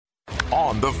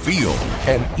on the field,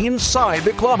 and inside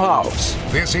the clubhouse.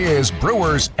 This is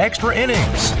Brewers Extra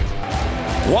Innings.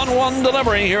 1-1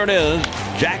 delivery. Here it is.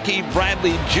 Jackie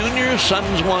Bradley Jr.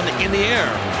 sends one in the air.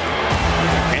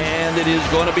 And it is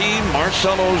going to be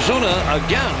Marcell Ozuna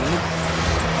again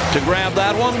to grab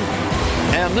that one.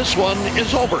 And this one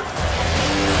is over.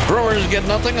 Brewers get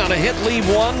nothing on a hit, leave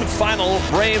one. Final,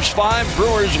 Braves 5,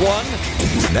 Brewers 1.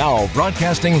 Now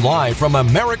broadcasting live from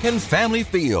American Family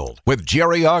Field with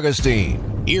Jerry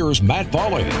Augustine. Here's Matt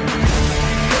Pauley.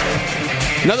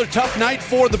 Another tough night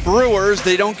for the Brewers.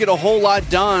 They don't get a whole lot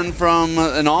done from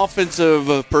an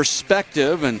offensive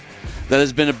perspective, and that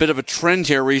has been a bit of a trend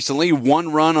here recently.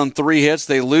 1 run on 3 hits.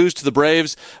 They lose to the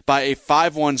Braves by a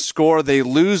 5-1 score. They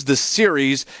lose the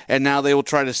series, and now they will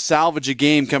try to salvage a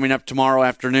game coming up tomorrow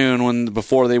afternoon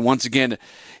before they once again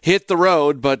hit the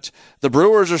road. But the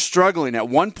Brewers are struggling. At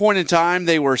one point in time,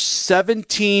 they were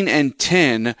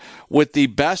 17-10 with the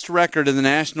best record in the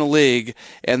National League,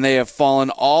 and they have fallen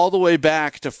all the way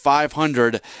back to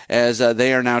 500 as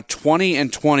they are now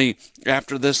 20-20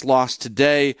 after this loss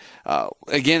today.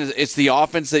 Again, it's the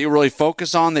offense that you really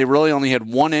focus on. They really only had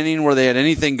 1 inning where they had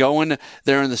anything going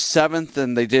there in the 7th,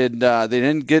 and they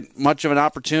didn't get much of an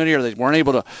opportunity, or they weren't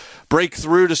able to break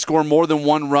through to score more than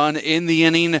 1 run in the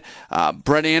inning.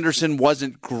 Brett Anderson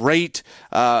wasn't great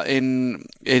in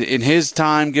his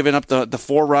time, giving up the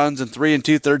 4 runs in 3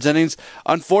 2/3 innings.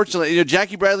 Unfortunately,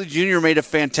 Jackie Bradley Jr. made a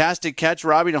fantastic catch,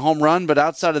 robbing a home run, but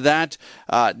outside of that,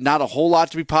 not a whole lot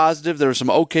to be positive. There were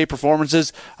some okay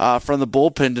performances from the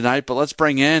bullpen tonight, but let's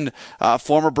bring in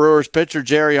former Brewers pitcher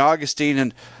Jerry Augustine.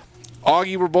 And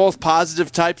Augie, we're both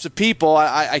positive types of people.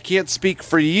 I can't speak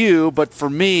for you, but for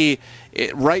me,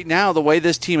 right now, the way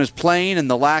this team is playing and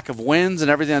the lack of wins and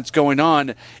everything that's going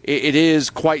on, it is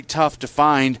quite tough to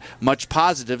find much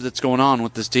positive that's going on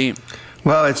with this team.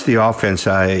 Well, it's the offense.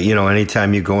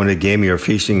 Anytime you go into a game, you're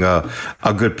facing a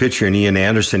good pitcher. And Ian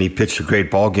Anderson, he pitched a great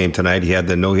ball game tonight. He had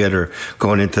the no-hitter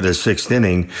going into the 6th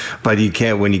inning. But you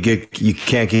can't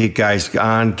get guys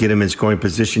on, get them in scoring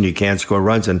position. You can't score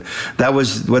runs. And that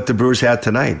was what the Brewers had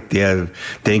tonight. They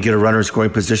didn't get a runner in scoring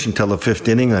position until the 5th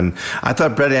inning. And I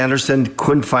thought Brett Anderson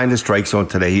couldn't find the strike zone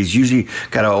today. He's usually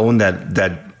got to own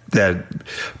that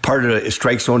part of the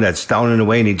strike zone that's down and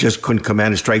away, and he just couldn't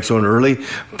command a strike zone early.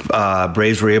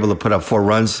 Braves were able to put up 4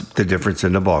 runs, the difference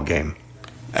in the ball game.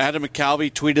 Adam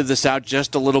McCalvey tweeted this out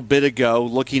just a little bit ago,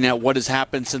 looking at what has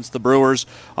happened since the Brewers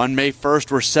on May 1st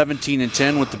were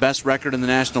 17-10 with the best record in the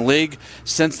National League.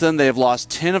 Since then, they have lost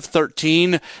 10 of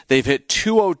 13. They've hit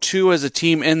 .202 as a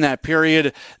team in that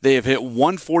period. They have hit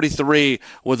 .143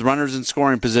 with runners in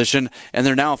scoring position, and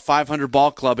they're now a 500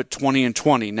 ball club at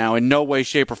 20-20. Now, in no way,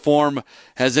 shape, or form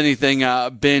has anything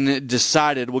been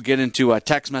decided. We'll get into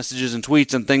text messages and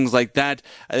tweets and things like that.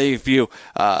 I think if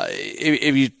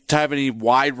you have any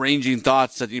wide-ranging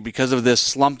thoughts that because of this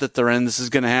slump that they're in, this is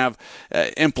going to have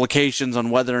implications on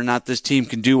whether or not this team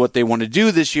can do what they want to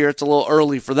do this year. It's a little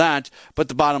early for that, but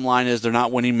the bottom line is they're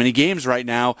not winning many games right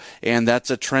now, and that's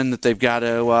a trend that they've got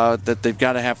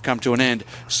to have come to an end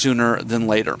sooner than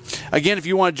later. Again, if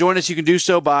you want to join us, you can do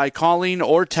so by calling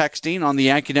or texting on the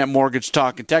AccuNet Mortgage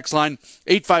Talk and Text line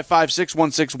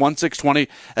 855-616-1620.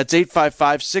 That's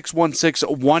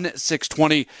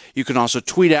 855-616-1620. You can also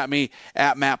tweet at me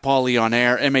at Matt Pauley on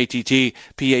air,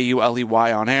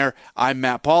 MattPauley on air. I'm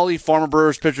Matt Pauley, former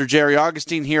Brewers pitcher Jerry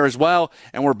Augustine here as well,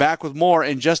 and we're back with more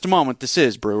in just a moment. This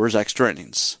is Brewers Extra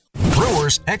Innings.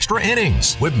 Brewers Extra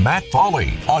Innings with Matt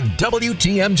Pauley on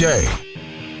WTMJ.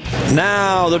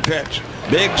 Now the pitch.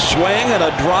 Big swing and a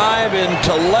drive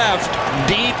into left.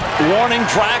 Deep warning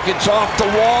track. It's off the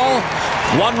wall.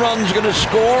 1 run's going to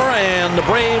score, and the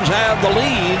Braves have the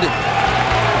lead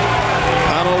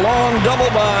on a long double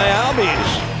by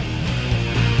Albies.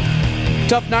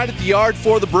 Tough night at the yard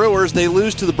for the Brewers. They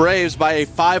lose to the Braves by a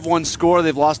 5-1 score.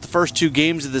 They've lost the first 2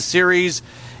 games of the series.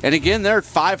 And again, they're at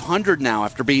 500 now.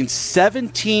 After being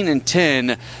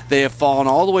 17-10, they have fallen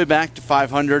all the way back to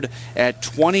 500 at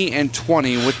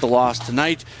 20-20 with the loss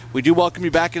tonight. We do welcome you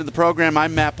back into the program.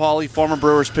 I'm Matt Pauley, former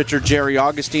Brewers pitcher Jerry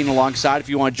Augustine alongside. If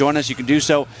you want to join us, you can do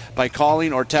so by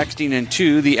calling or texting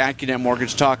into the AccuNet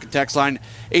Mortgage Talk and Text line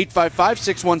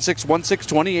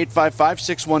 855-616-1620,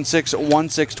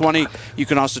 855-616-1620. You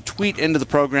can also tweet into the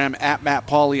program at Matt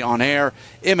Pauley on air,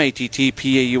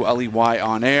 MattPauley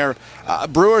on air.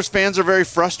 Brewers fans are very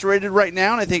frustrated right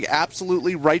now, and I think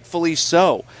absolutely rightfully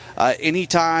so.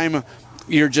 Anytime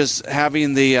you're just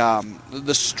having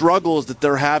the struggles that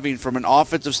they're having from an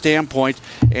offensive standpoint,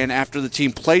 and after the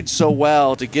team played so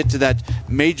well to get to that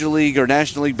Major League or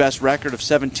National League best record of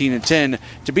 17-10,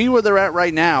 to be where they're at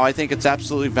right now, I think it's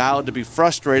absolutely valid to be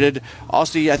frustrated.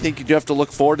 Also, I think you do have to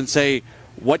look forward and say,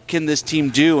 what can this team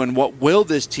do, and what will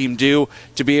this team do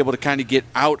to be able to kind of get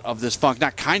out of this funk?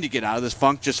 Not kind of get out of this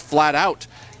funk, just flat out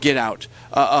get out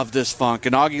of this funk.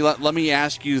 And Augie, let me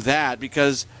ask you that,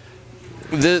 because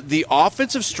the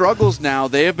offensive struggles now,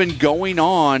 they have been going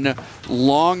on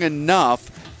long enough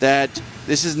that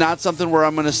this is not something where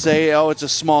I'm going to say, oh, it's a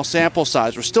small sample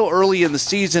size. We're still early in the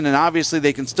season, and obviously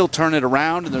they can still turn it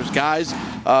around, and there's guys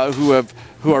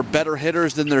who are better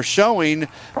hitters than they're showing.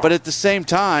 But at the same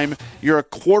time, you're a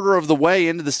quarter of the way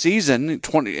into the season,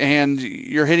 and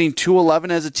you're hitting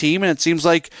 .211 as a team, and it seems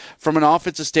like from an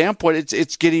offensive standpoint,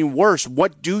 it's getting worse.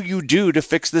 What do you do to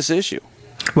fix this issue?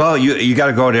 Well, you got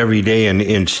to go out every day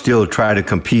and still try to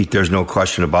compete. There's no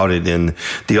question about it. And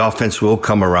the offense will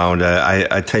come around.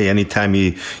 I tell you, anytime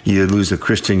you lose a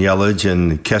Christian Yelich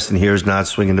and Keston Hiura's not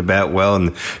swinging the bat well,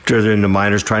 and they're in the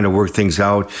minors trying to work things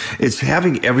out, it's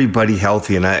having everybody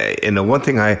healthy. And the one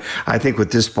thing I think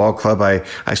with this ball club,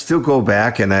 I still go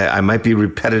back, and I might be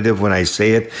repetitive when I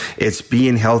say it, it's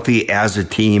being healthy as a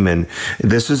team. And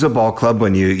this is a ball club,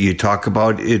 when you talk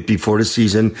about it before the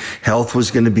season, health was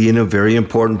going to be in a very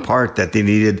important part, that they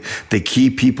needed the key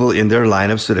people in their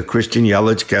lineups, so the Christian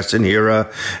Yelich, Keston Hiura,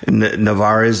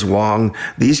 Narvaez, Wong,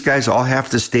 these guys all have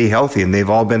to stay healthy, and they've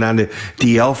all been on the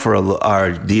DL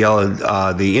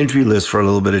the injury list for a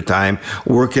little bit of time,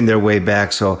 working their way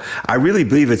back. So I really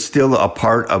believe it's still a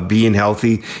part of being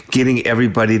healthy, getting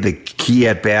everybody the key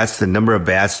at bats, the number of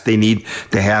bats they need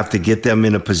to have to get them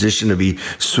in a position to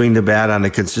swing the bat on a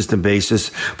consistent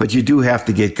basis. But you do have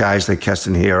to get guys like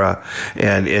Keston Hiura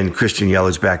and Christian Yelich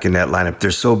back in that lineup.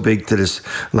 They're so big to this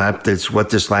lineup. That's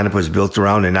what this lineup was built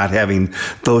around, and not having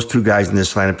those two guys in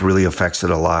this lineup really affects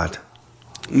it a lot.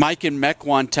 Mike and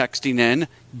Mequon texting in,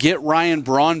 get Ryan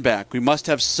Braun back. We must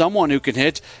have someone who can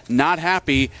hit. Not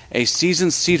happy, a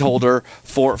season seat holder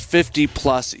for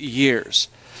 50-plus years.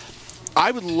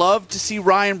 I would love to see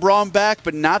Ryan Braun back,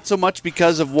 but not so much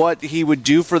because of what he would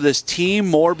do for this team,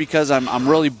 more because I'm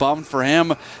really bummed for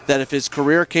him that if his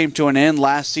career came to an end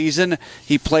last season,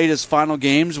 he played his final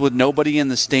games with nobody in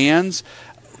the stands.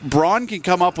 Braun can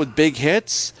come up with big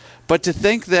hits, but to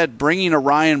think that bringing a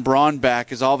Ryan Braun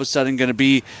back is all of a sudden going to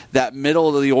be that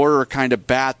middle of the order kind of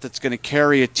bat that's going to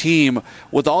carry a team,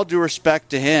 with all due respect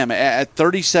to him, at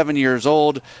 37 years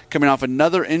old, coming off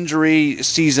another injury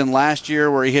season last year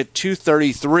where he hit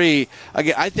 .233.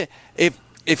 Again, I think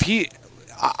if he,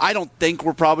 I don't think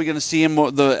we're probably going to see him.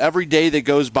 Every day that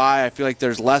goes by, I feel like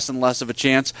there's less and less of a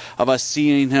chance of us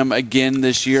seeing him again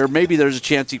this year. Maybe there's a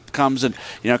chance he comes and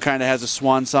kind of has a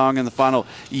swan song in the final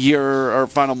year or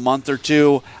final month or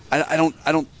two. I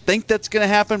don't think that's going to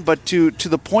happen. But to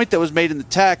the point that was made in the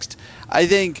text, I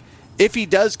think if he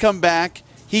does come back,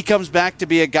 he comes back to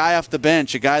be a guy off the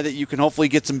bench, a guy that you can hopefully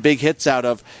get some big hits out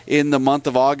of in the month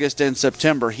of August and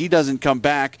September. He doesn't come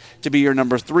back to be your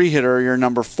number 3 hitter or your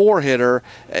number 4 hitter.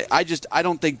 I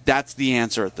don't think that's the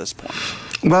answer at this point.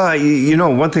 Well,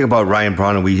 one thing about Ryan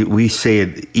Braun, and we say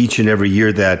it each and every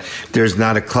year, that there's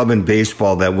not a club in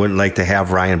baseball that wouldn't like to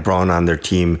have Ryan Braun on their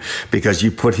team, because you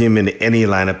put him in any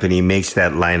lineup and he makes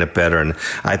that lineup better. And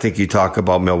I think you talk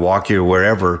about Milwaukee or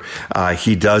wherever,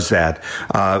 he does that.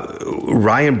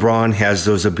 Ryan Braun has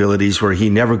those abilities where he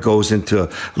never goes into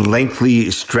lengthy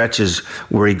stretches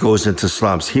where he goes into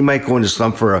slumps. He might go into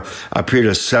slump for a period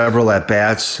of several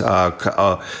at-bats,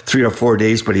 3 or 4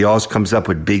 days, but he always comes up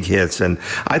with big hits. And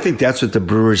I think that's what the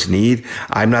Brewers need.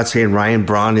 I'm not saying Ryan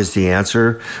Braun is the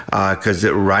answer, because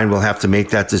Ryan will have to make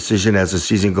that decision as the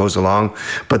season goes along.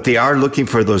 But they are looking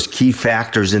for those key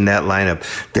factors in that lineup.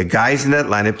 The guys in that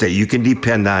lineup that you can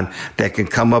depend on, that can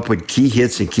come up with key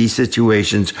hits in key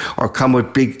situations, or come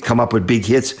up with big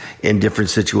hits in different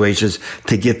situations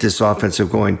to get this offensive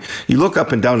going. You look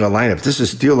up and down the lineup, this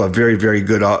is still a very, very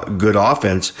good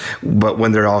offense, but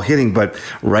when they're all hitting. But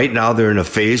right now they're in a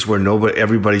phase where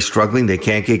everybody's struggling. They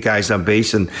can't get guys on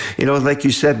base. And, like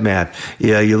you said, Matt,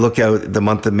 you look at the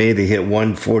month of May, they hit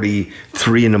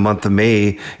 143 in the month of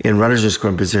May in runners in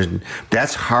scoring position.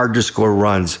 That's hard to score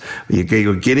runs.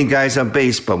 You're getting guys on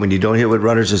base, but when you don't hit with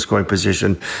runners in scoring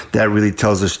position, that really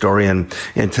tells the story. And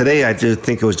today, I just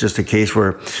think it was just a case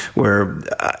where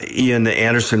Ian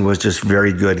Anderson was just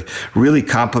very good, really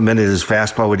complimented his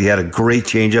fastball when he had a great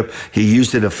changeup. He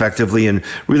used it effectively and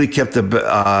really kept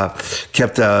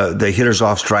the hitters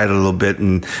off stride a little bit,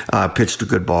 and pitched a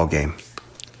good ball game.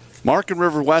 Mark in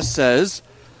River West says,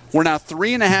 We're now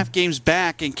 3.5 games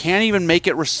back and can't even make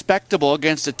it respectable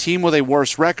against a team with a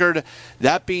worse record.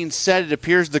 That being said, it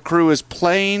appears the Crew is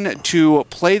playing to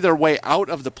play their way out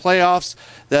of the playoffs.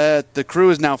 The Crew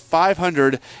is now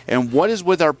 500. And what is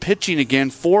with our pitching again?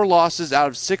 4 losses out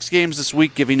of 6 games this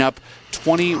week, giving up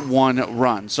 21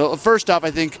 runs. So first off,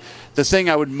 I think the thing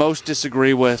I would most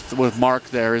disagree with Mark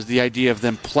there is the idea of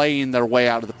them playing their way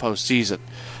out of the postseason.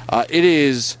 It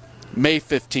is May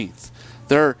 15th.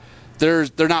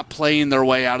 They're not playing their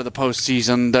way out of the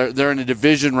postseason. They're in a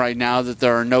division right now that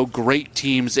there are no great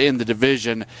teams in the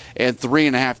division, and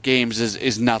 3.5 games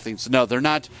is nothing. So no, they're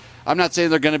not. I'm not saying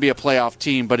they're going to be a playoff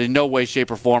team, but in no way, shape,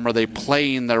 or form are they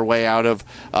playing their way out of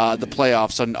the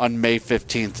playoffs on May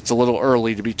 15th. It's a little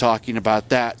early to be talking about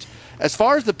that. As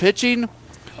far as the pitching,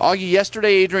 Augie,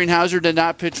 yesterday Adrian Hauser did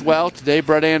not pitch well. Today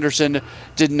Brett Anderson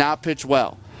did not pitch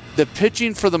well. The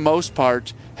pitching, for the most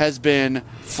part, has been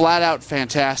flat out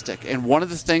fantastic. And one of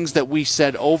the things that we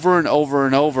said over and over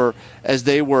and over as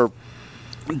they were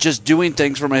just doing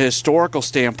things from a historical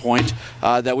standpoint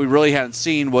that we really hadn't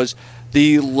seen was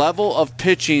the level of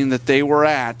pitching that they were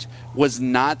at was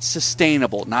not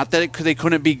sustainable. Not that they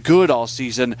couldn't be good all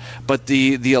season, but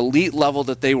the elite level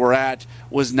that they were at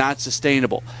was not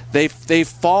sustainable. They've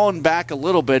fallen back a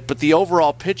little bit, but the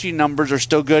overall pitching numbers are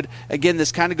still good. Again,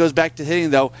 this kind of goes back to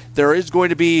hitting, though. There is going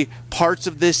to be parts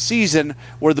of this season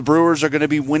where the Brewers are going to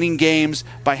be winning games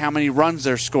by how many runs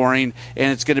they're scoring,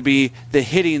 and it's going to be the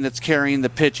hitting that's carrying the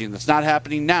pitching. That's not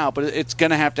happening now, but it's going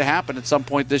to have to happen at some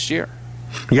point this year.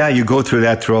 Yeah, you go through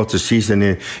that throughout the season.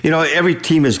 And, every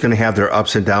team is going to have their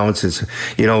ups and downs. It's,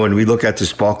 when we look at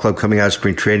this ball club coming out of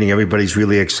spring training, everybody's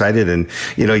really excited. And,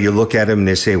 you look at them and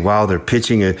they say, wow, they're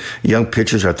pitching. Young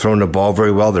pitchers are throwing the ball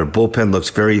very well. Their bullpen looks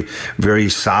very, very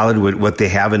solid with what they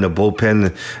have in the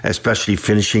bullpen, especially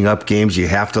finishing up games. You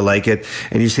have to like it.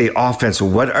 And you say offense,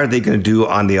 what are they going to do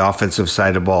on the offensive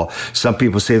side of the ball? Some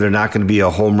people say they're not going to be a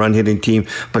home run hitting team.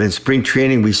 But in spring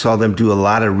training, we saw them do a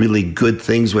lot of really good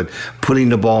things with putting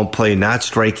the ball in play, not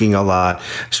striking out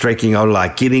a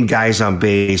lot, getting guys on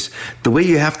base. The way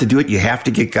you have to do it, you have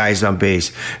to get guys on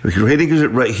base.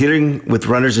 Hitting with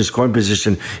runners in scoring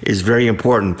position is very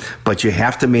important, but you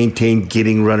have to maintain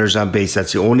getting runners on base.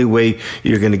 That's the only way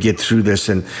you're going to get through this.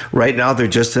 And right now, they're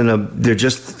just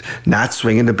not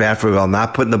swinging the bat very well,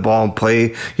 not putting the ball in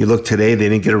play. You look today, they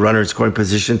didn't get a runner in scoring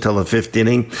position until the 5th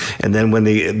inning, and then when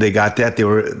they got that, they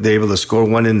were able to score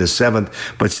one in the 7th,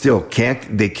 but still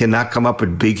they cannot come up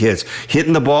with big hits.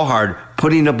 Hitting the ball hard,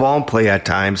 putting the ball in play at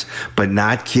times, but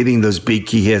not hitting those big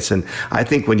key hits. And I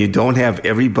think when you don't have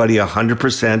everybody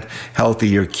 100% healthy,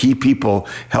 your key people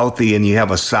healthy, and you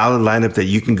have a solid lineup that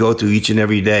you can go to each and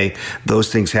every day, those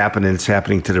things happen, and it's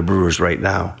happening to the Brewers right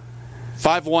now.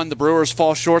 5-1, the Brewers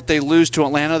fall short. They lose to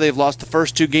Atlanta. They've lost the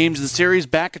first 2 games of the series,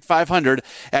 back at 500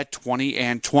 at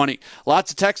 20-20.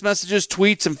 Lots of text messages,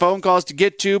 tweets, and phone calls to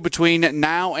get to between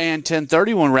now and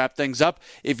 10:30 when we wrap things up.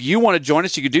 If you want to join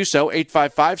us, you can do so,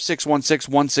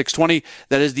 855-616-1620.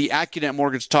 That is the AccuNet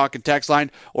Mortgage Talk and Text line,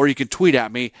 or you can tweet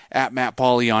at me at Matt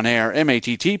Pauley on air,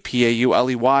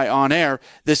 MattPauley on air.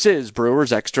 This is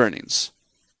Brewers Extra Innings.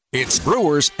 It's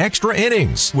Brewers Extra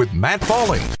Innings with Matt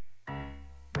Pauley.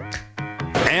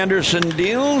 Anderson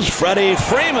deals. Freddie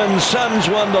Freeman sends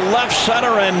one to left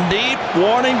center and deep.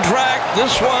 Warning track.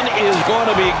 This one is going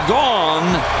to be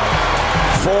gone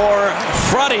for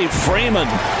Freddie Freeman.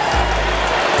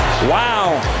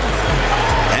 Wow.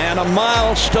 And a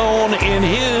milestone in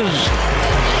his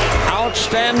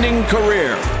outstanding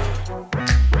career.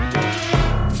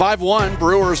 5-1,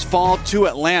 Brewers fall to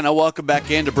Atlanta. Welcome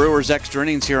back into Brewers Extra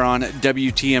Innings here on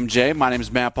WTMJ. My name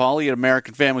is Matt Pauley at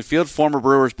American Family Field. Former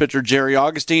Brewers pitcher Jerry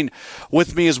Augustine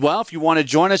with me as well. If you want to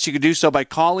join us, you can do so by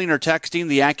calling or texting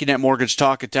the AccuNet Mortgage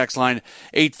Talk and Text line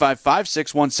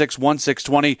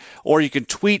 855-616-1620, or you can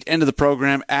tweet into the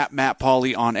program at Matt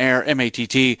Pauley on air,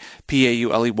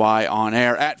 MattPauley on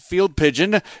air, at Field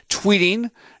Pigeon,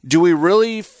 tweeting, do we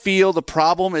really feel the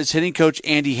problem is hitting coach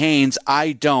Andy Haynes?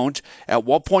 I don't. At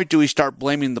what point do we start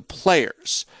blaming the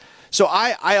players? So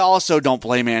I also don't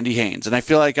blame Andy Haynes, and I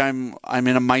feel like I'm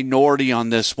in a minority on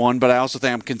this one, but I also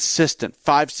think I'm consistent.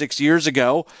 5-6 years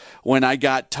ago, when I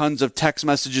got tons of text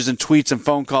messages and tweets and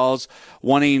phone calls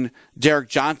wanting Derek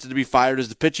Johnson to be fired as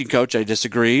the pitching coach, I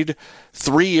disagreed.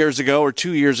 3 years ago or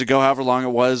 2 years ago, however long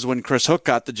it was, when Chris Hook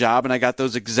got the job and I got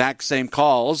those exact same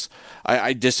calls,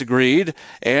 I disagreed,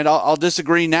 and I'll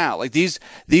disagree now. Like these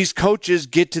coaches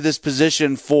get to this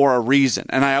position for a reason,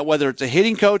 and whether it's a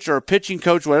hitting coach or a pitching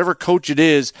coach, whatever coach it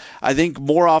is, I think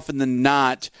more often than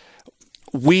not,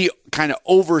 we kind of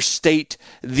overstate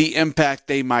the impact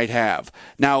they might have.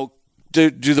 Now, do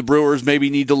the Brewers maybe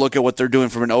need to look at what they're doing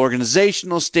from an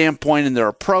organizational standpoint and their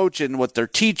approach and what they're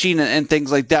teaching and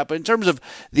things like that. But in terms of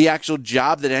the actual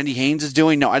job that Andy Haynes is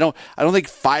doing, no, I don't think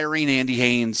firing Andy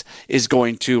Haynes is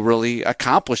going to really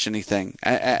accomplish anything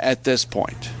at this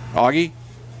point. Augie?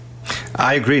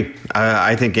 I agree.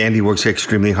 I think Andy works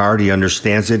extremely hard. He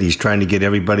understands it. He's trying to get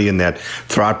everybody in that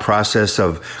thought process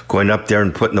of going up there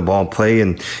and putting the ball in play.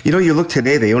 And you look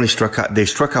today; they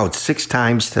struck out 6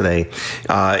 times today,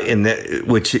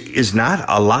 which is not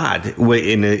a lot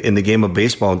in the game of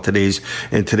baseball in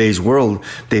today's world.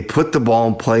 They put the ball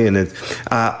in play, and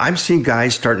I'm seeing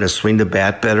guys starting to swing the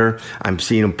bat better. I'm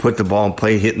seeing them put the ball in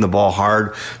play, hitting the ball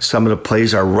hard. Some of the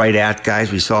plays are right at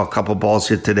guys. We saw a couple balls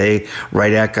hit today,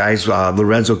 right at guys.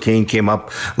 Lorenzo Cain came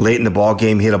up late in the ball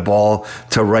game, hit a ball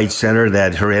to right center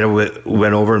that Herrera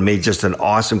went over and made just an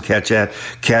awesome catch.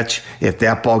 If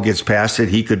that ball gets past it,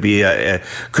 he could be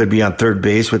on third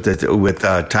base with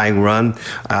tying run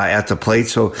at the plate.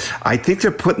 So I think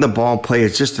they're putting the ball in play.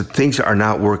 It's just that things are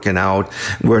not working out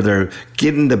where they're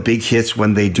getting the big hits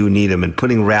when they do need them and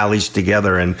putting rallies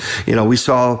together. And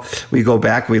we go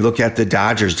back and we look at the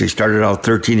Dodgers. They started out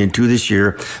 13-2 this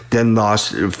year, then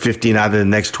lost 15 out of the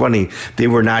next 20. They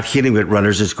were not hitting with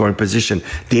runners in scoring position.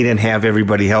 They didn't have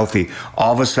everybody healthy.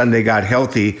 All of a sudden they got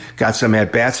healthy, got some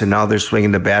at-bats, and now they're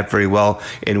swinging the bat very well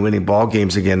and winning ball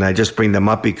games again. And I just bring them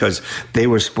up because they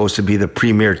were supposed to be the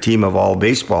premier team of all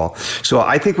baseball. So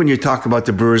I think when you talk about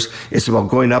the Brewers, it's about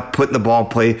going up, putting the ball in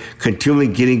play, continually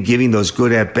giving those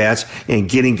good at-bats and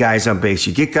getting guys on base.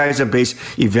 You get guys on base,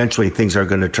 eventually things are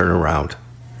going to turn around.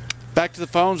 Back to the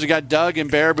phones. We got Doug in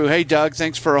Baraboo. Hey, Doug,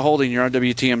 thanks for holding. You're on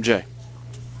WTMJ.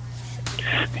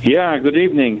 Yeah, good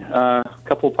evening. A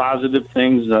couple positive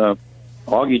things.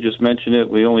 Augie just mentioned it.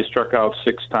 We only struck out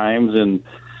 6 times,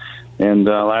 and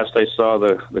last I saw,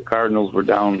 the Cardinals were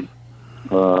down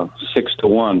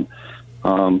 6-1.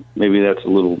 Maybe that's a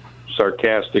little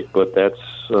sarcastic, but that's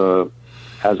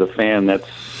as a fan,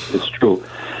 it's true.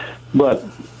 But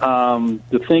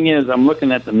the thing is, I'm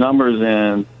looking at the numbers,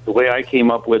 and the way I came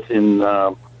up with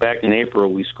back in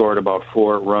April, we scored about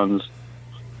 4 runs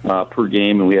per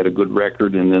game, and we had a good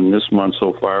record. And then this month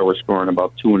so far, we're scoring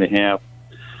about 2.5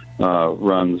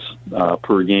 runs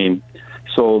per game.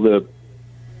 So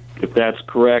if that's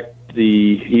correct,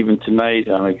 even tonight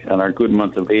on our good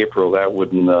month of April, that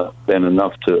wouldn't have been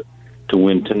enough to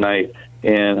win tonight.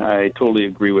 And I totally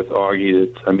agree with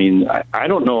Augie. I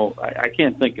don't know. I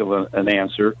can't think of an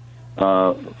answer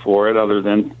for it other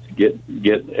than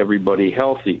get everybody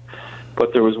healthy.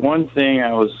 But there was one thing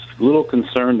I was a little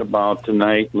concerned about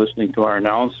tonight, listening to our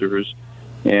announcers,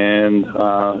 and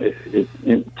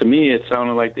to me it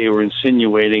sounded like they were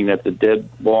insinuating that the dead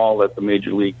ball that the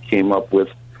Major League came up with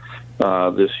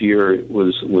this year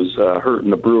was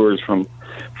hurting the Brewers from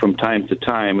time to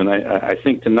time. And I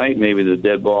think tonight maybe the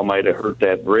dead ball might have hurt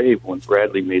that Brave when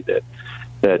Bradley made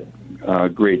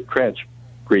that great catch.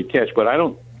 But I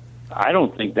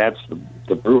don't think that's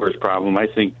the Brewers' problem. I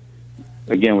think,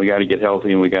 again, we got to get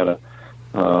healthy and we got to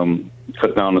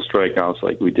cut down the strikeouts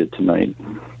like we did tonight.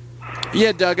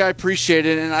 Yeah, Doug, I appreciate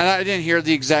it. And I didn't hear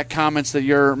the exact comments that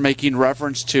you're making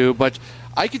reference to, but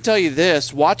I can tell you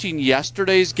this. Watching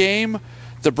yesterday's game,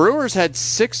 the Brewers had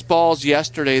 6 balls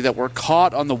yesterday that were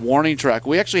caught on the warning track.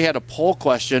 We actually had a poll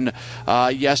question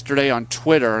yesterday on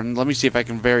Twitter, and let me see if I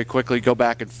can very quickly go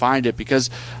back and find it, because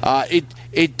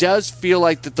it does feel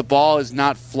like that the ball is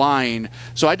not flying.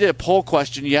 So I did a poll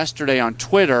question yesterday on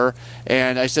Twitter,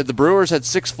 and I said the Brewers had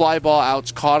 6 fly ball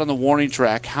outs caught on the warning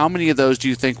track. How many of those do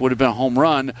you think would have been a home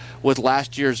run with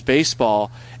last year's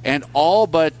baseball? And all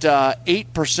but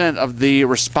 8% of the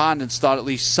respondents thought at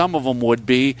least some of them would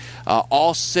be.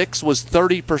 All 6 was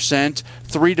 30%,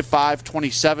 3 to 5,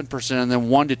 27%, and then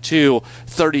 1 to 2,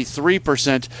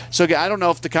 33%. So I don't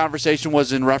know if the conversation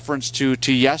was in reference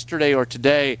to yesterday or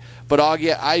today, but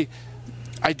Augie,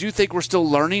 I do think we're still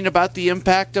learning about the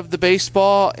impact of the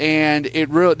baseball, and it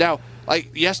really now.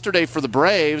 Like yesterday for the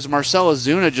Braves, Marcell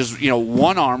Ozuna just,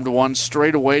 one-armed one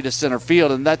straight away to center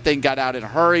field, and that thing got out in a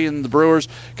hurry, and the Brewers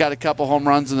got a couple home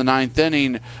runs in the 9th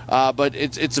inning. But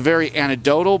it's very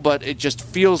anecdotal, but it just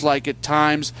feels like at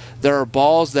times there are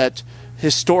balls that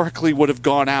historically would have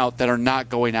gone out that are not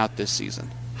going out this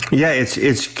season. Yeah,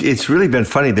 it's really been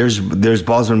funny. There's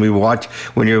balls when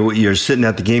you're sitting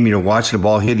at the game, you're watching the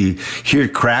ball hit, you hear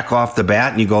it crack off the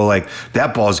bat, and you go like,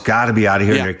 that ball's got to be out of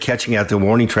here. Yeah. And they're catching at the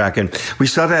warning track, and we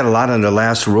saw that a lot on the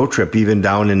last road trip, even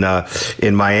down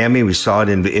in Miami. We saw it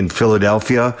in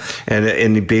Philadelphia, and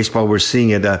in baseball we're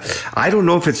seeing it. I don't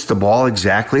know if it's the ball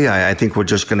exactly. I think we're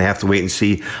just going to have to wait and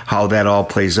see how that all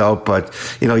plays out. But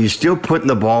you're still putting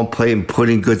the ball in play and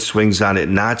putting good swings on it,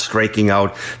 not striking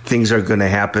out. Things are going to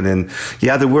happen. And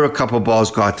yeah, there were a couple of balls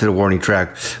got to the warning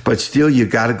track, but still you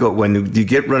got to go. When you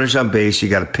get runners on base, you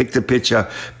got to pick the pitch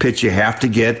you have to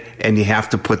get, and you have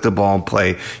to put the ball in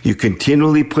play. You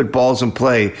continually put balls in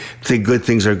play, good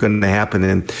things are going to happen.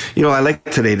 And I like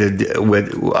today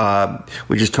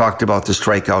we just talked about the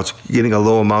strikeouts, getting a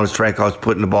low amount of strikeouts,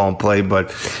 putting the ball in play,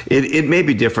 but it may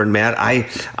be different, Matt.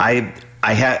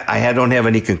 I don't have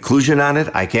any conclusion on it.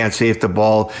 I can't say if the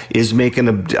ball is making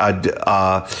a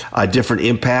different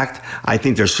impact. I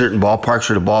think there's certain ballparks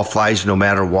where the ball flies no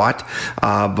matter what.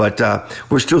 But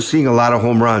we're still seeing a lot of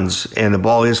home runs, and the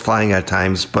ball is flying at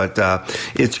times. But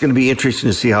it's going to be interesting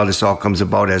to see how this all comes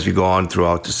about as we go on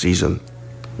throughout the season.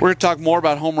 We're going to talk more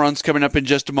about home runs coming up in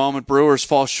just a moment. Brewers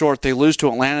fall short. They lose to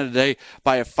Atlanta today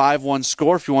by a 5-1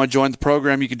 score. If you want to join the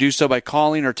program, you can do so by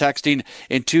calling or texting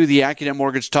into the AccuNet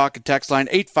Mortgage Talk and Text line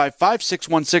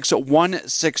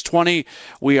 855-616-1620.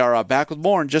 We are back with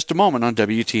more in just a moment on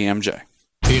WTMJ.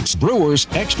 It's Brewers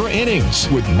Extra Innings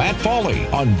with Matt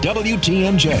Pauley on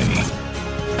WTMJ.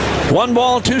 1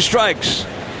 ball, 2 strikes.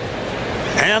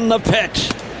 And the pitch.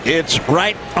 It's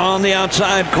right on the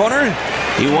outside corner.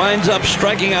 He winds up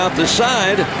striking out the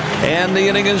side, and the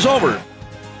inning is over.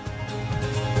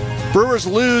 Brewers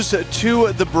lose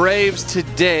to the Braves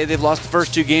today. They've lost the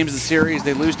first 2 games of the series.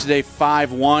 They lose today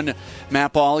 5-1.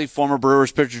 Matt Pauley, former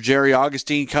Brewers pitcher Jerry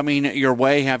Augustine, coming your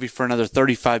way. Have you for another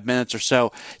 35 minutes or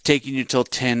so, taking you till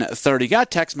 10:30. Got a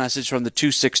text message from the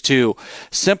 262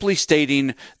 simply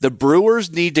stating the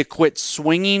Brewers need to quit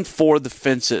swinging for the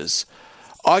fences.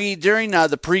 Augie, during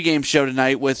the pregame show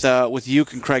tonight with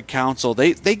Uke and Craig Counsell,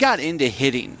 they got into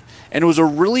hitting, and it was a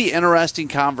really interesting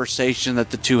conversation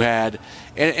that the two had.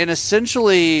 And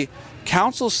essentially,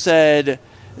 Counsell said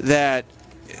that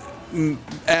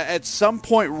at some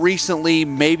point recently,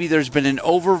 maybe there's been an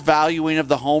overvaluing of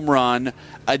the home run,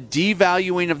 a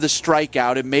devaluing of the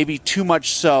strikeout, and maybe too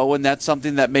much so, and that's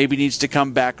something that maybe needs to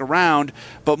come back around.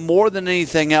 But more than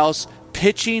anything else,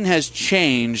 pitching has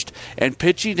changed, and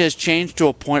pitching has changed to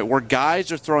a point where guys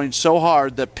are throwing so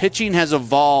hard that pitching has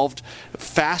evolved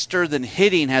faster than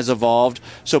hitting has evolved.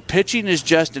 So pitching is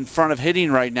just in front of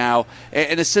hitting right now.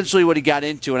 And essentially what he got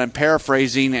into, and I'm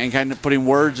paraphrasing and kind of putting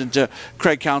words into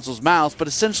Craig Counsell's mouth, but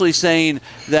essentially saying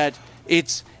that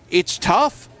it's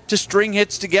tough to string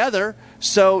hits together.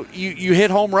 So you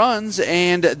hit home runs,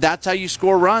 and that's how you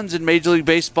score runs in Major League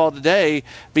Baseball today,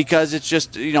 because it's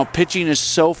just, pitching is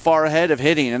so far ahead of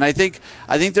hitting. And I think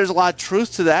there's a lot of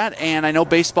truth to that, and I know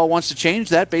baseball wants to change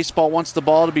that. Baseball wants the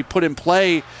ball to be put in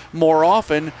play more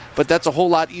often, but that's a whole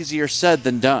lot easier said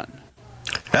than done.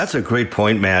 That's a great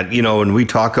point, Matt. When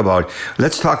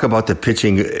let's talk about the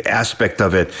pitching aspect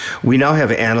of it. We now have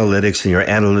analytics, and your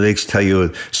analytics tell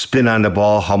you spin on the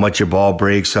ball, how much your ball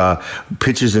breaks,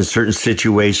 pitches in certain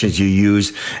situations you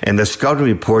use, and the scouting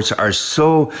reports are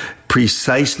so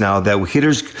precise now that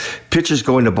pitchers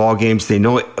go into ball games. They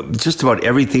know just about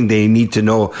everything they need to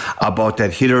know about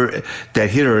that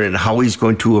hitter and how he's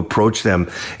going to approach them.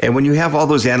 And when you have all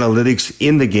those analytics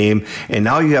in the game, and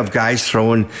now you have guys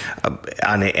throwing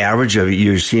on the average of,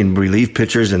 you're seeing relief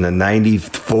pitchers in the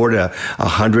 94 to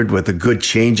 100 with a good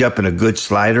changeup and a good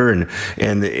slider, and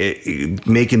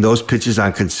making those pitches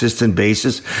on consistent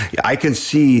basis. I can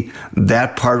see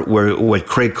that part where what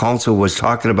Craig Counsell was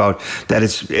talking about, that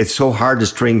it's so hard to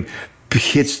string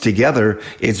hits together.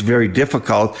 It's very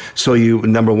difficult. So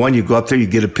number one, you go up there, you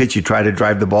get a pitch, you try to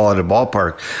drive the ball out of the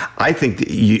ballpark. I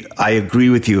agree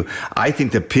with you. I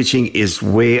think the pitching is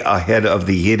way ahead of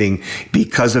the hitting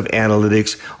because of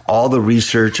analytics, all the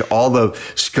research, all the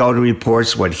scouting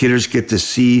reports, what hitters get to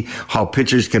see, how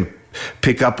pitchers can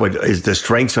pick up what is the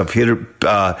strengths of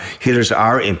hitters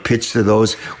are, and pitch to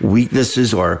those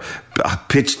weaknesses, or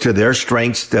pitch to their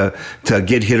strengths to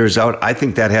get hitters out. I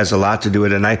think that has a lot to do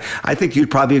with it. And I think you'd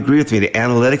probably agree with me. The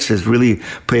analytics has really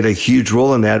played a huge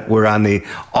role in that, where on the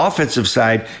offensive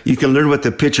side, you can learn what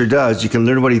the pitcher does. You can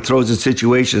learn what he throws in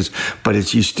situations, but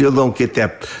you still don't get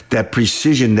that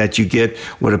precision that you get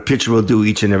what a pitcher will do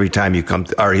each and every time you come,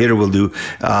 or a hitter will do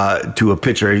to a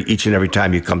pitcher each and every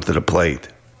time you come to the plate.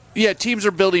 Yeah, teams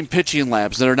are building pitching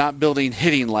labs. They're not building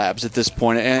hitting labs at this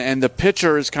point. And the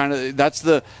pitcher is kind of that's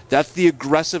the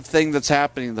aggressive thing that's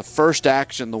happening. The first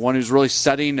action, the one who's really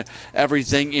setting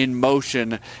everything in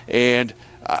motion. And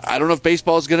I don't know if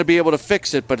baseball is going to be able to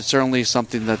fix it, but it's certainly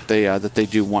something that they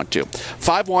do want to.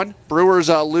 5-1, Brewers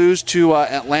lose to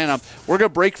Atlanta. We're going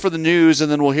to break for the news,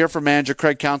 and then we'll hear from manager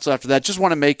Craig Counsell after that. Just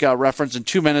want to make a reference in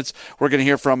 2 minutes. We're going to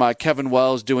hear from Kevin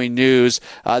Wells doing news.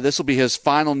 This will be his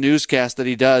final newscast that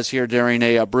he does here during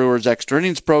a Brewers Extra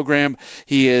Innings program.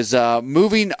 He is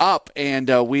moving up,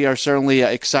 and we are certainly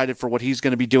excited for what he's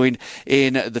going to be doing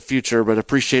in the future, but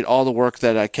appreciate all the work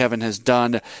that Kevin has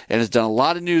done, and has done a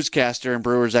lot of newscasts during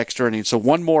Brewers Extra Innings. So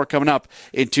one more coming up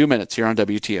in 2 minutes here on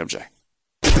WTMJ.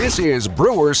 This is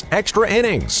Brewers Extra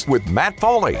Innings with Matt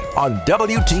Pauley on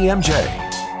WTMJ.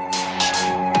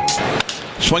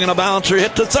 Swinging a bouncer,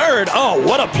 hit to third. Oh,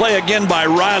 what a play again by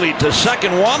Riley to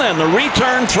second one, and the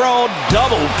return throw,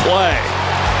 double play.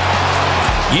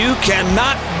 You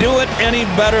cannot do it any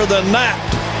better than that.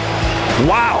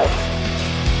 Wow.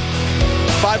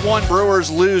 5-1 Brewers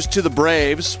lose to the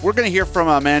Braves. We're going to hear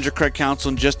from manager Craig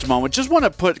Counsell in just a moment. Just want to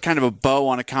put kind of a bow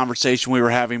on a conversation we were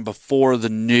having before the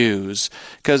news,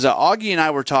 because Augie and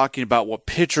I were talking about what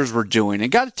pitchers were doing,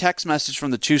 and got a text message from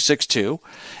the 262,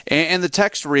 and the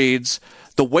text reads,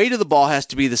 the weight of the ball has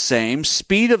to be the same.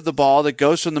 Speed of the ball that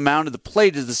goes from the mound to the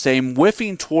plate is the same.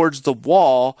 Whiffing towards the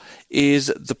wall is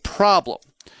the problem.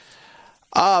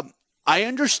 I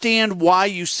understand why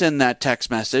you send that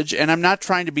text message, and I'm not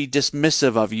trying to be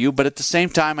dismissive of you, but at the same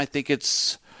time, I think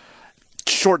it's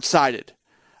short-sighted.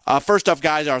 First off,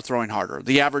 guys are throwing harder.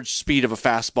 The average speed of a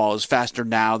fastball is faster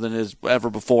now than it is ever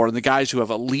before, and the guys who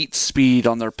have elite speed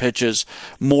on their pitches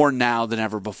more now than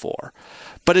ever before.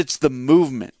 But it's the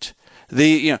movement.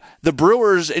 The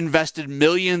Brewers invested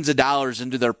millions of dollars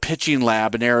into their pitching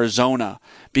lab in Arizona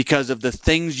because of the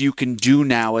things you can do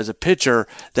now as a pitcher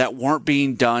that weren't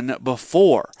being done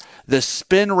before. The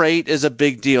spin rate is a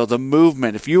big deal. The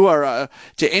movement. If you are,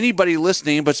 to anybody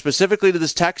listening, but specifically to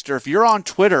this texter, if you're on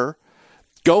Twitter,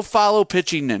 go follow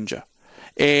Pitching Ninja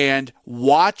and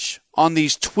watch on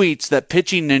these tweets that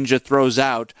Pitching Ninja throws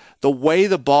out the way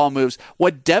the ball moves.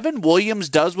 What Devin Williams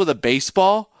does with a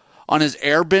baseball on his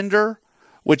airbender,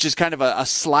 which is kind of a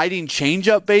sliding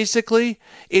changeup, basically.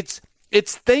 It's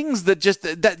things that just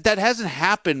that hasn't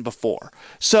happened before.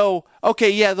 So,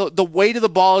 okay, yeah, the weight of the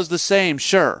ball is the same,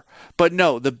 sure. But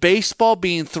no, the baseball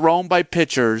being thrown by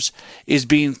pitchers is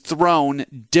being thrown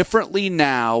differently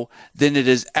now than it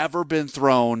has ever been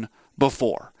thrown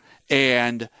before.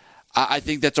 And I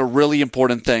think that's a really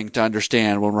important thing to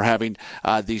understand when we're having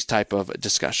these type of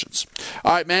discussions.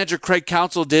 All right, manager Craig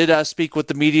Counsell did speak with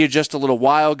the media just a little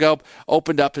while ago,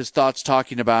 opened up his thoughts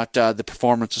talking about the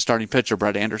performance of starting pitcher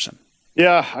Brett Anderson.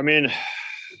 Yeah, I mean,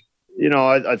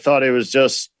 I thought it was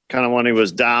just kind of when he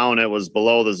was down, it was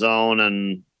below the zone,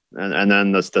 and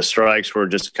then the strikes were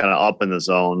just kind of up in the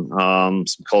zone.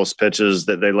 Some close pitches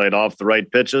that they laid off the right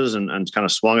pitches and kind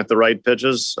of swung at the right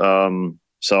pitches.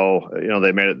 So,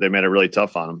 they made it really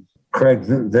tough on him. Craig,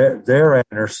 their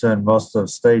Anderson must have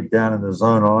stayed down in the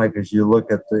zone only because you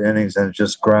look at the innings and it's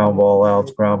just ground ball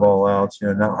outs,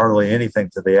 not hardly anything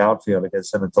to the outfield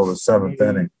against him until the seventh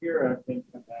inning.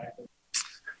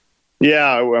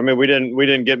 Yeah, I mean, we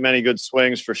didn't get many good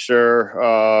swings for sure.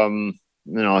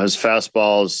 His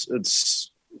fastballs, it's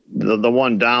the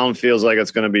one down feels like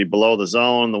it's going to be below the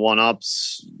zone. The one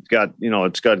up's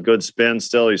it's got good spin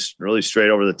still. He's really straight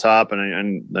over the top,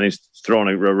 and then he's throwing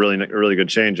a really good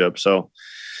changeup. So,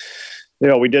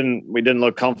 we didn't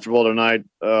look comfortable tonight,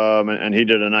 and he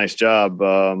did a nice job.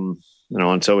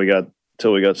 Until we got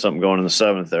something going in the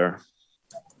seventh there.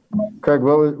 Craig,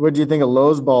 what do you think of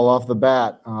Lowe's ball off the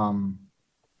bat?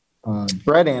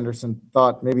 Brett Anderson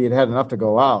thought maybe it had enough to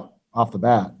go out off the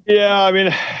bat. Yeah, I mean,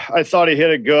 I thought he hit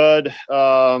it good.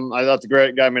 I thought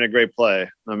the guy made a great play.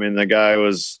 I mean, the guy,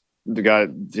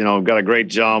 got a great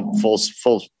jump,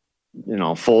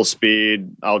 full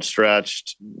speed,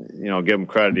 outstretched. Give him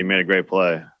credit. He made a great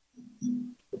play.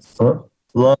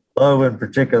 Lowe in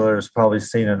particular has probably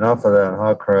seen enough of that,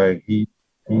 huh, Craig?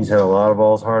 He's had a lot of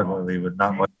balls hard lately, but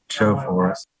not much to show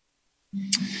for us.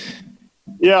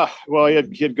 Yeah, well, he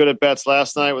had good at bats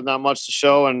last night with not much to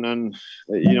show, and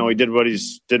he did what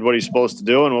he's supposed to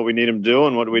do and what we need him to do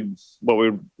and what we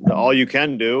all you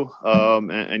can do,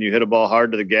 and you hit a ball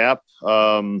hard to the gap,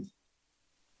 and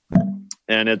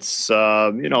it's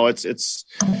it's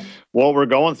what we're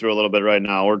going through a little bit right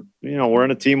now. We're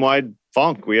in a team wide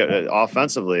funk. We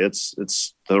offensively,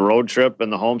 it's the road trip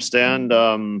and the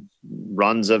homestand.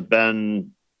 Runs have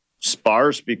been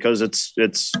sparse because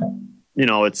it's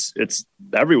it's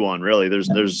everyone really.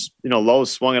 There's Lowe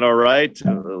swung it all right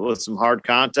with some hard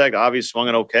contact. Avi swung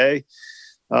it okay.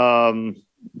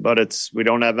 But we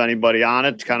don't have anybody on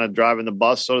it, kind of driving the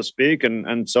bus, so to speak,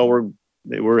 and so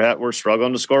we're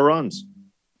struggling to score runs.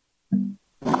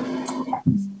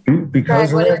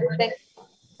 Because Craig, what do you think?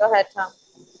 Go ahead, Tom.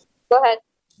 Go ahead.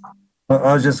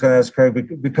 I was just going to ask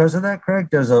Craig, because of that, Craig,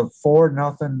 does a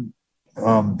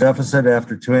 4-0 deficit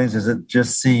after 2 innings, does it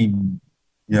just seem,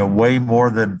 way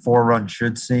more than 4 runs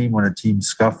should seem when a team's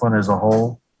scuffling as a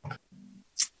whole?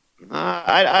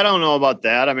 I don't know about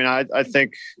that. I mean, I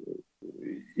think,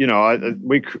 we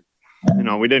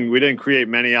didn't create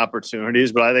many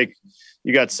opportunities, but I think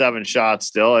you got 7 shots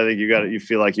still. I think you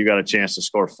feel like you got a chance to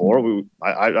score 4.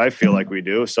 I feel like we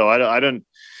do. So I didn't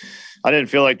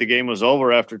feel like the game was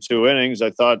over after 2 innings.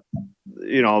 I thought,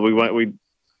 we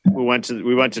went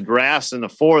to grass in the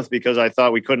 4th because I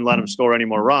thought we couldn't let them score any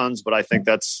more runs. But I think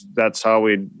that's how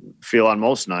we feel on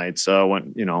most nights. We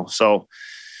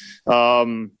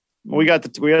had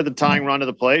the tying run to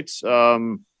the plate,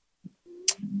 and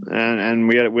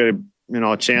we had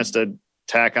a chance to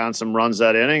tack on some runs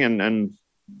that inning, and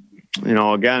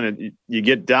again, you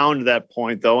get down to that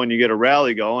point though, and you get a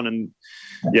rally going, and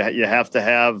you have to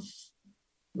have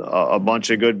a bunch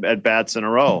of good at bats in a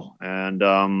row,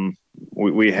 and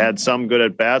we had some good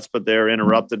at bats, but they're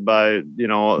interrupted by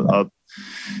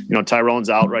Tyrone's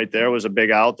out right there was a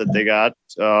big out that they got.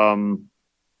 They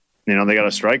got a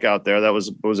strikeout there. That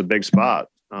was a big spot.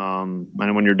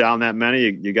 And when you're down that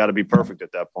many, you got to be perfect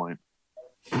at that point.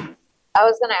 I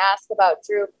was going to ask about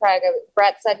Drew, Craig.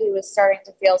 Brett said he was starting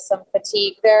to feel some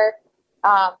fatigue there.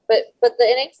 But the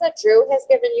innings that Drew has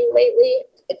given you lately,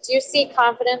 do you see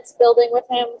confidence building with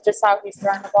him, just how he's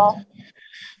throwing the ball?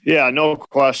 Yeah, no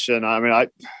question. I mean, I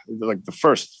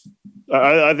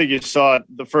think you saw it,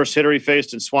 the first hitter he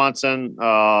faced in Swanson,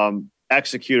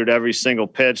 executed every single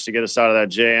pitch to get us out of that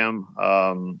jam.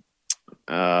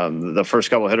 The first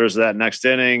couple of hitters of that next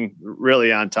inning,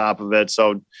 really on top of it.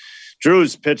 So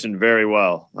Drew's pitching very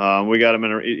well. We got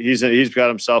him he's got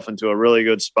himself into a really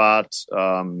good spot.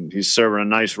 He's serving a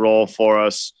nice role for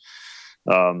us.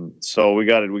 So we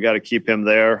got to keep him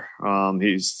there.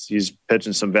 He's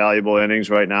pitching some valuable innings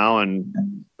right now, and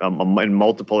in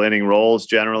multiple inning roles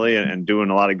generally, and doing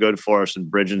a lot of good for us and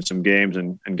bridging some games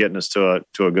and getting us to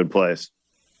a good place.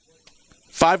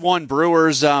 5-1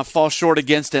 Brewers fall short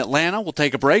against Atlanta. We'll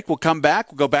take a break. We'll come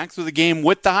back. We'll go back through the game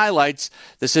with the highlights.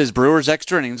 This is Brewers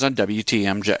Extra Innings on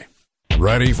WTMJ.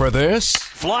 Ready for this?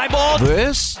 Fly ball.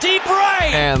 This? Deep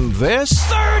right. And this?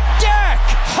 Third deck.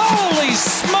 Holy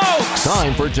smokes.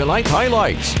 Time for tonight's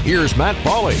highlights. Here's Matt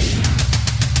Pauley.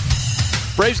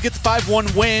 Braves get the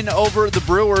 5-1 win over the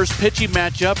Brewers. Pitching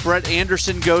matchup. Brett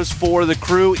Anderson goes for the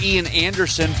Crew. Ian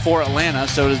Anderson for Atlanta.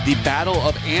 So it is the battle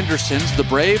of Andersons. The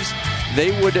Braves,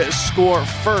 they would score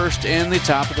first in the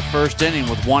top of the first inning.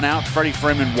 With 1 out, Freddie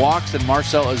Freeman walks, and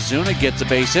Marcell Ozuna gets a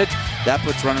base hit. That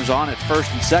puts runners on at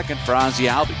first and second for Ozzie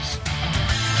Albies.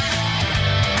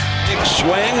 Big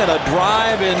swing and a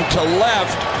drive into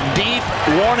left. Deep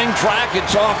warning track.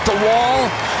 It's off the wall.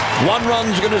 1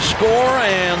 run's going to score,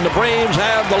 and the Braves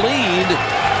have the lead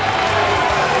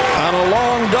on a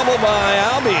long double by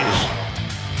Albies.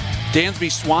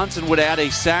 Dansby Swanson would add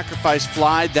a sacrifice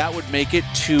fly. That would make it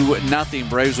 2-0.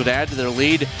 Braves would add to their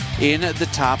lead in the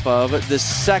top of the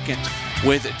second.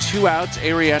 With 2 outs,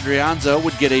 Ari Adrianza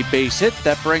would get a base hit.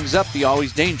 That brings up the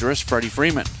always dangerous Freddie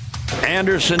Freeman.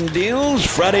 Anderson deals.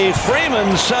 Freddie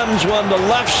Freeman sends one to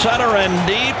left center and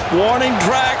deep. Warning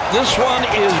track. This one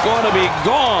is going to be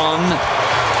gone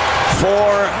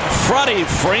for Freddie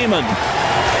Freeman.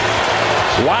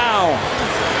 Wow.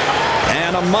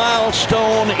 And a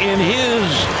milestone in his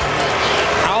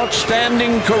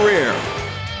outstanding career.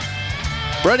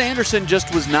 Brett Anderson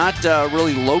just was not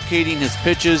really locating his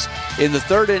pitches. In the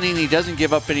 3rd inning, he doesn't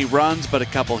give up any runs, but a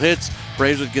couple hits.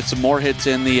 Braves would get some more hits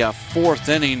in the 4th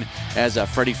inning as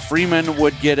Freddie Freeman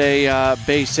would get a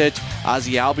base hit.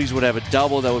 Ozzie Albies would have a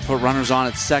double that would put runners on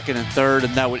at 2nd and 3rd,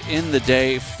 and that would end the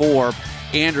day for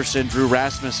Anderson. Drew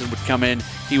Rasmussen would come in.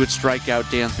 He would strike out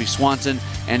Dansby Swanson,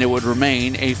 and it would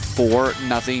remain a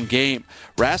 4-0 game.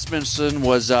 Rasmussen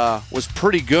was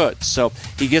pretty good, so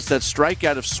he gets that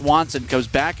strikeout of Swanson, comes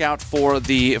back out for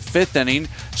the 5th inning,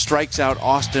 strikes out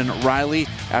Austin Riley.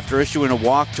 After issuing a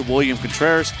walk to William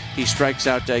Contreras, he strikes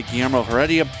out Guillermo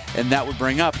Heredia, and that would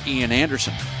bring up Ian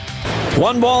Anderson.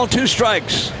 1 ball, 2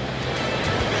 strikes.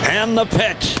 And the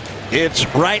pitch. It's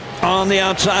right on the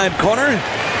outside corner.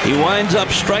 He winds up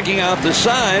striking out the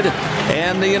side,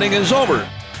 and the inning is over.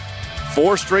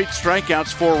 4 straight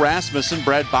strikeouts for Rasmussen.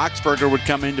 Brad Boxberger would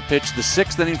come in to pitch the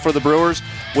 6th inning for the Brewers,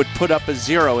 would put up a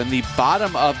 0. In the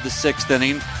bottom of the 6th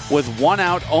inning, with 1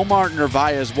 out, Omar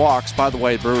Narvaez walks. By the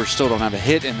way, the Brewers still don't have a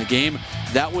hit in the game.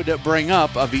 That would bring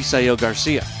up Avisail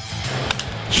Garcia.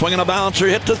 Swinging a bouncer,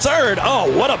 hit to third.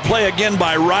 Oh, what a play again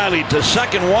by Riley to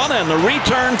second one, and the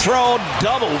return throw,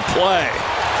 double play.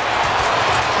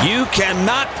 You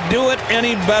cannot do it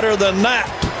any better than that.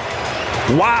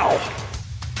 Wow.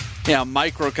 Yeah,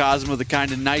 microcosm of the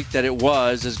kind of night that it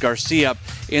was as Garcia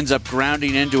ends up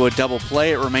grounding into a double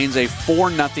play. It remains a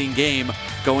 4-0 game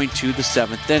going to the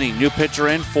 7th inning. New pitcher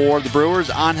in for the Brewers,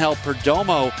 Angel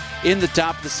Perdomo in the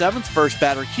top of the 7th. First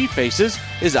batter he faces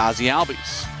is Ozzie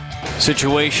Albies.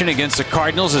 Situation against the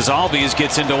Cardinals as Albies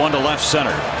gets into one to left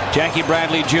center. Jackie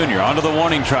Bradley Jr. onto the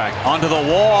warning track, onto the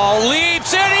wall,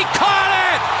 leaps in, he caught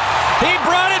it! He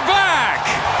brought it back!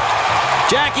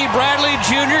 Jackie Bradley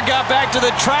Jr. got back to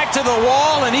the track, to the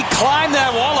wall, and he climbed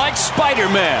that wall like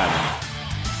Spider-Man.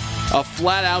 A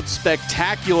flat-out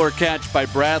spectacular catch by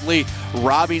Bradley,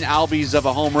 robbing Albies of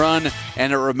a home run,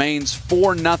 and it remains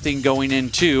 4-0 going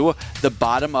into the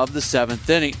bottom of the 7th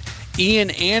inning. Ian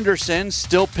Anderson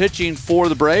still pitching for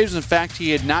the Braves. In fact,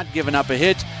 he had not given up a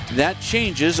hit. That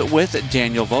changes with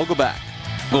Daniel Vogelbach.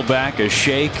 Vogelbach, a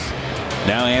shake.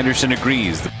 Now Anderson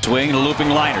agrees. The swing, looping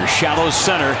liner, shallow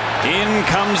center. In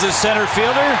comes the center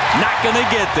fielder. Not going to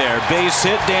get there. Base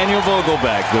hit, Daniel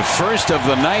Vogelbach. The first of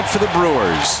the night for the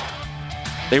Brewers.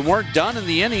 They weren't done in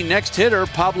the inning. Next hitter,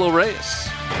 Pablo Reyes.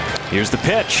 Here's the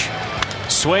pitch.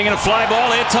 Swing and a fly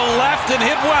ball hit to left and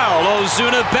hit well.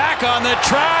 Ozuna back on the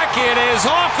track. It is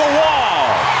off the wall.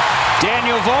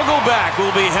 Daniel Vogelbach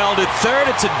will be held at third.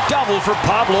 It's a double for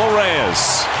Pablo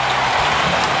Reyes.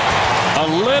 A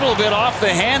little bit off the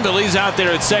handle. He's out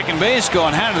there at second base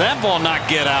going, how did that ball not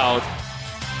get out?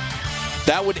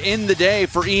 That would end the day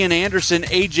for Ian Anderson.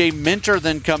 A.J. Minter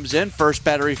then comes in. First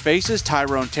batter he faces,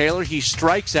 Tyrone Taylor. He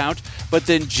strikes out, but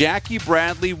then Jackie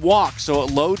Bradley walks, so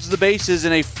it loads the bases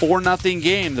in a 4-0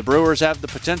 game. The Brewers have the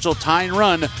potential tying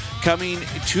run coming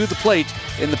to the plate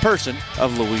in the person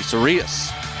of Luis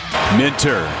Urias.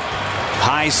 Minter,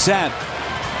 high set,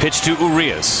 pitch to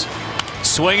Urias.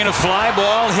 Swinging a fly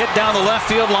ball, hit down the left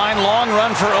field line. Long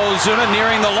run for Ozuna,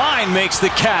 nearing the line, makes the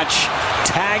catch.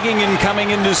 Tagging and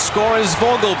coming in to score is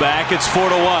Vogelbach. It's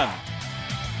 4-1.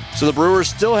 So the Brewers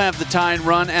still have the tying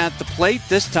run at the plate.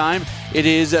 This time it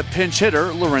is a pinch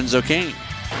hitter, Lorenzo Cain.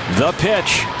 The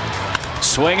pitch.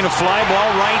 Swinging a fly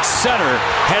ball right center.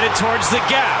 Headed towards the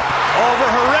gap. Over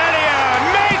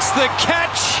Heredia. Makes the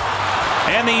catch.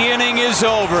 And the inning is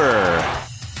over.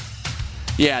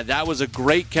 Yeah, that was a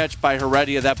great catch by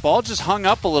Heredia. That ball just hung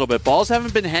up a little bit. Balls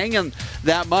haven't been hanging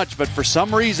that much, but for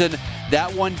some reason,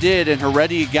 that one did, and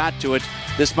Heredia got to it.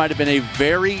 This might have been a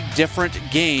very different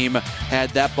game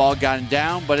had that ball gotten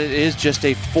down, but it is just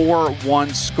a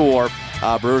 4-1 score.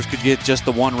 Brewers could get just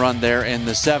the 1 run there in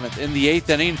the 7th. In the 8th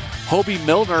inning, Hobie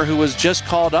Milner, who was just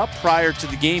called up prior to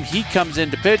the game, he comes in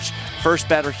to pitch. First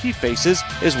batter he faces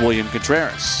is William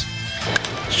Contreras.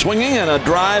 Swinging and a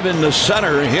drive into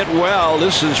center, hit well.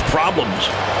 This is problems.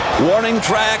 Warning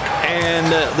track, and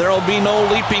there will be no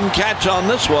leaping catch on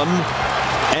this one.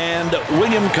 And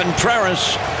William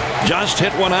Contreras just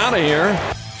hit one out of here.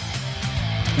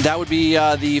 That would be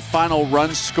the final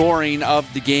run scoring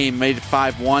of the game, made it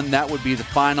 5-1. That would be the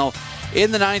final.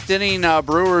 In the 9th inning,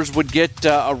 Brewers would get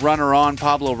a runner on.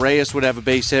 Pablo Reyes would have a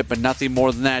base hit, but nothing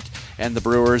more than that. And the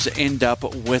Brewers end up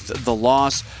with the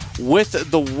loss. With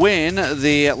the win,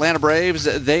 the Atlanta Braves,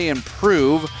 they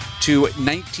improve to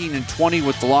 19-20.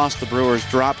 With the loss, the Brewers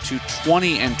drop to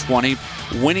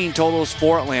 20-20. Winning totals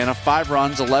for Atlanta, 5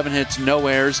 runs, 11 hits, no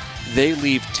errors. They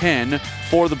leave 10.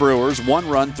 For the Brewers, 1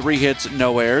 run, 3 hits,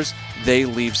 no errors. They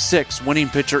leave 6. Winning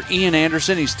pitcher Ian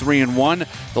Anderson, he's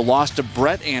 3-1. The loss to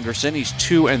Brett Anderson, he's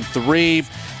 2-3.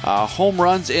 Home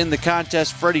runs in the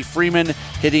contest, Freddie Freeman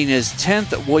hitting his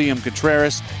 10th. William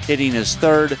Contreras hitting his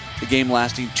 3rd. The game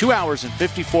lasting 2 hours and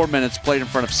 54 minutes, played in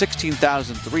front of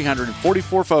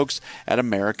 16,344 folks at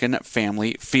American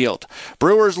Family Field.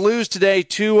 Brewers lose today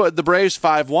to the Braves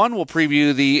 5-1. We'll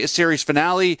preview the series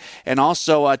finale and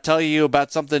also tell you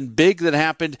about something big that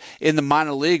happened in the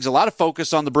minor leagues. A lot of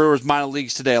focus on the Brewers minor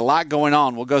leagues today. A lot going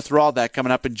on. We'll go through all that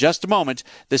coming up in just a moment.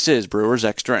 This is Brewers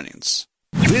Extra Innings.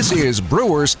 This is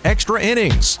Brewers Extra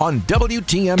Innings on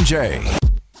WTMJ.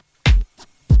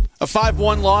 A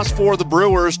 5-1 loss for the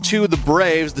Brewers to the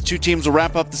Braves. The two teams will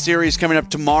wrap up the series coming up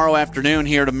tomorrow afternoon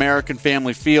here at American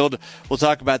Family Field. We'll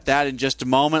talk about that in just a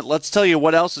moment. Let's tell you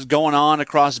what else is going on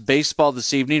across baseball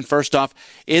this evening. First off,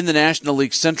 in the National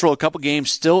League Central, a couple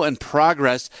games still in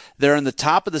progress. They're in the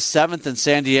top of the 7th in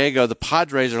San Diego. The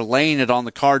Padres are laying it on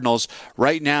the Cardinals.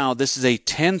 Right now, this is a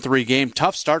 10-3 game.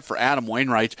 Tough start for Adam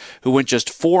Wainwright, who went just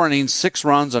 4 innings, 6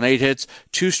 runs on 8 hits,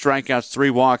 2 strikeouts,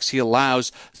 3 walks. He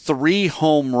allows 3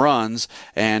 home runs.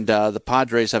 And the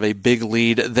Padres have a big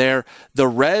lead there. The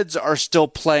Reds are still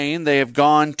playing. They have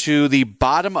gone to the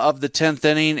bottom of the 10th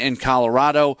inning in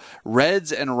Colorado.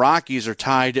 Reds and Rockies are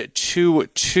tied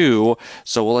 2-2.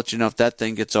 So we'll let you know if that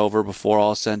thing gets over before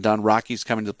all is said and done. Rockies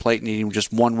coming to the plate needing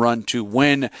just 1 run to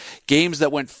win. Games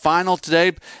that went final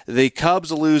today. The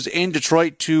Cubs lose in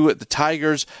Detroit to the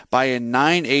Tigers by a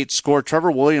 9-8 score.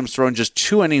 Trevor Williams throwing just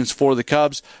 2 innings for the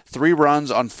Cubs. 3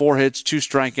 runs on 4 hits, 2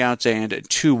 strikeouts, and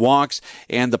 2 walks.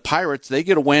 And the Pirates, they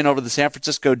get a win over the San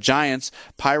Francisco Giants.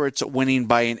 Pirates winning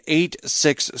by an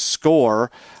 8-6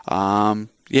 score.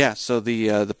 So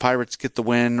the Pirates get the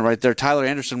win right there. Tyler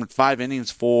Anderson with 5 innings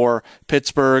for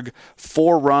Pittsburgh,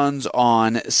 4 runs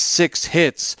on 6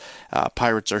 hits.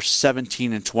 Pirates are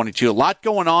 17-22. A lot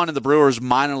going on in the Brewers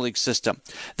minor league system.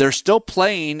 They're still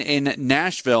playing in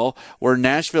Nashville, where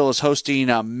Nashville is hosting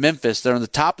Memphis. They're in the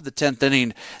top of the 10th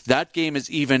inning. That game is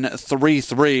even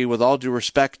 3-3. With all due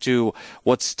respect to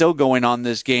what's still going on in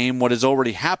this game, what has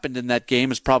already happened in that game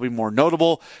is probably more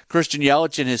notable. Christian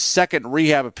Yelich, in his second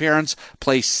rehab appearance,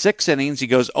 plays 6 innings. He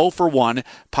goes 0 for 1,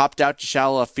 popped out to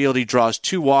shallow left field. He draws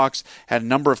 2 walks, had a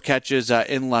number of catches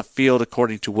in left field,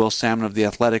 according to Will Salmon of The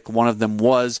Athletic. One of them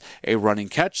was a running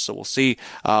catch, so we'll see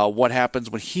what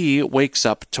happens when he wakes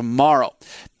up tomorrow.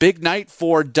 Big night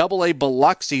for AA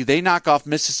Biloxi. They knock off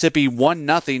Mississippi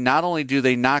 1-0. Not only do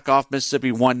they knock off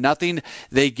Mississippi 1-0,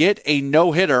 they get a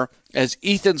no-hitter as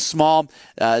Ethan Small,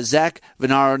 Zach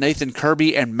Venaro, Nathan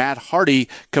Kirby, and Matt Hardy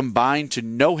combined to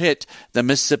no-hit the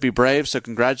Mississippi Braves. So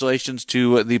congratulations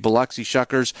to the Biloxi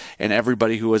Shuckers and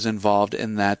everybody who was involved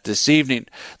in that this evening.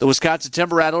 The Wisconsin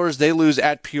Timber Rattlers, they lose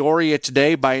at Peoria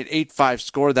today by an 8-5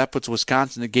 score. That puts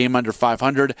Wisconsin a game under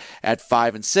 500 at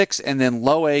 5-6. And then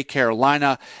Low A,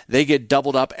 Carolina, they get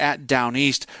doubled up at Down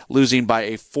East, losing by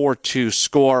a 4-2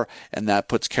 score. And that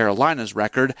puts Carolina's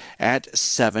record at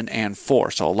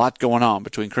 7-4. So a lot going on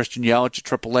between Christian Yelich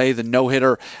at AAA, the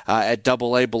no-hitter at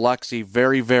AA Biloxi.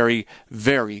 Very, very,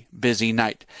 very busy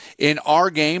night. In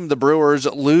our game, the Brewers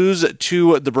lose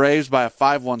to the Braves by a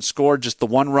 5-1 score, just the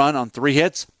 1 run on 3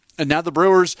 hits. And now the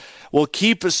Brewers will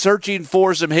keep searching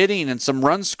for some hitting and some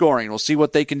run scoring. We'll see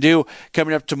what they can do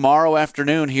coming up tomorrow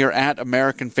afternoon here at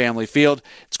American Family Field.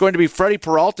 It's going to be Freddie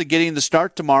Peralta getting the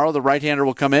start tomorrow. The right-hander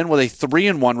will come in with a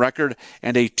 3-1 record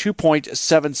and a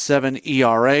 2.77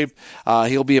 ERA.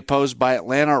 He'll be opposed by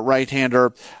Atlanta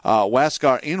right-hander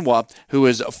Huascar Inwa, who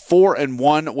is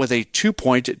 4-1 with a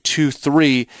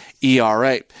 2.23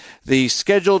 ERA. The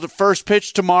scheduled first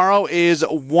pitch tomorrow is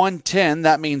 1:10.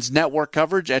 That means network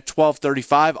coverage at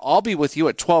 12:35. I'll be with you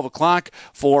at 12 o'clock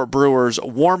for Brewers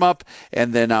warm-up.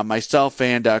 And then myself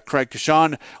and Craig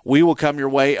Kashan, we will come your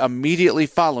way immediately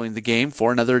following the game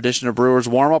for another edition of Brewers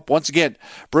warm-up. Once again,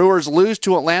 Brewers lose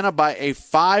to Atlanta by a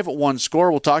 5-1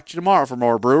 score. We'll talk to you tomorrow for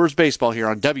more Brewers baseball here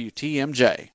on WTMJ.